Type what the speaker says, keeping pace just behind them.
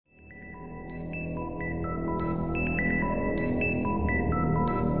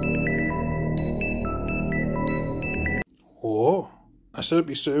I said it'd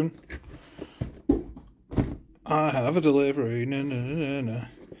be soon. I have a delivery. No.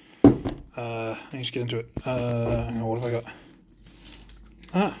 I need to get into it. Hang on, what have I got?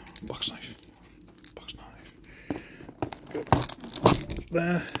 Ah, box knife. Box knife. Good.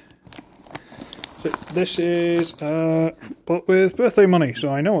 There. So this is bought with birthday money, so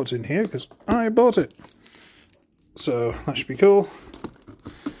I know what's in here because I bought it. So that should be cool.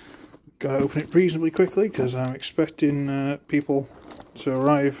 Gotta open it reasonably quickly because I'm expecting people to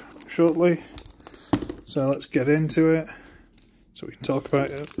arrive shortly. So let's get into it so we can talk about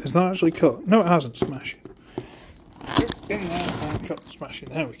it. Is that actually cut? No, it hasn't. Smash it. In there and cut the smashing.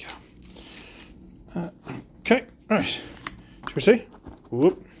 There we go. Okay, right. Should we see?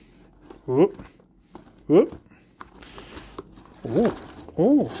 Whoop. Whoop. Whoop. Oh.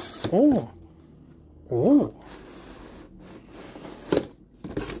 Oh. Oh. Oh.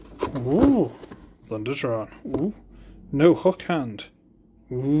 Ooh, Thundertron. Ooh, no hook hand.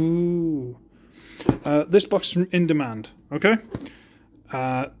 Ooh. This box is in demand, okay?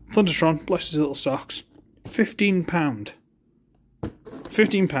 Thundertron, bless his little socks. £15.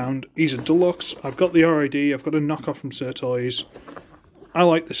 £15. He's a deluxe. I've got the RID. I've got a knockoff from Sir Toys. I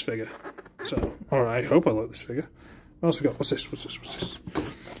like this figure. So, or I hope I like this figure. What else we got? What's this? What's this? What's this?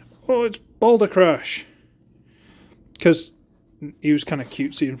 Oh, it's Boulder Crash. Because he was kind of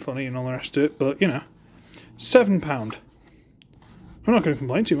cutesy and funny and all the rest of it, but, you know, £7. I'm not going to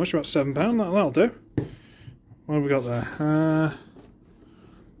complain too much about £7. That'll do. What have we got there?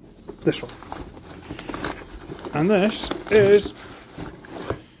 This one. And this is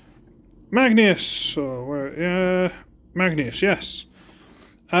Magnus. Oh, where? Magnus, yes.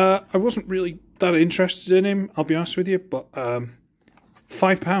 I wasn't really that interested in him, I'll be honest with you, but £5.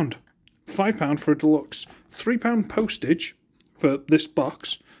 £5 for a deluxe. £3 postage for this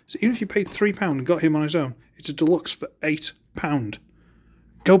box. So even if you paid £3 and got him on his own, it's a deluxe for £8.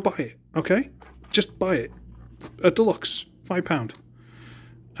 Go buy it, okay? Just buy it. A deluxe, £5.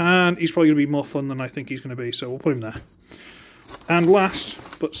 And he's probably going to be more fun than I think he's going to be, so we'll put him there. And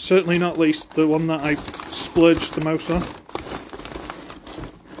last, but certainly not least, the one that I splurged the most on.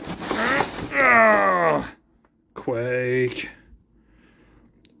 Quake.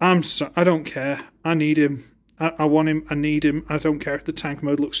 I'm sorry, I don't care. I need him. I want him, I need him. I don't care if the tank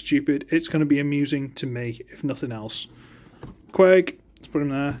mode looks stupid. It's going to be amusing to me, if nothing else. Quake, let's put him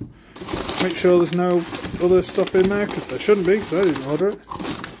there. Make sure there's no other stuff in there, because there shouldn't be, because I didn't order it.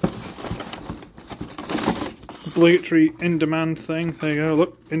 Obligatory in-demand thing. There you go,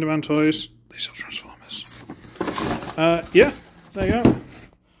 look, in-demand toys. They sell Transformers. Yeah, there you go.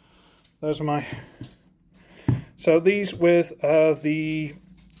 Those are my... So these with the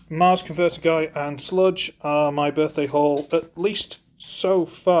Mars Converter Guy and Sludge are my birthday haul, at least so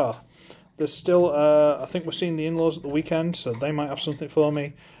far. There's still, I think we're seeing the in-laws at the weekend, so they might have something for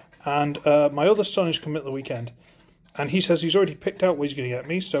me. And my other son is coming at the weekend, and he says he's already picked out what he's going to get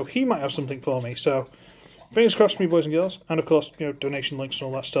me, so he might have something for me. So fingers crossed for me, boys and girls, and of course, you know, donation links and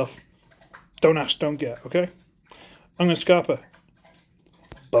all that stuff. Don't ask, don't get, okay? I'm going to Scarpa.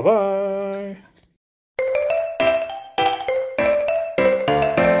 Bye-bye.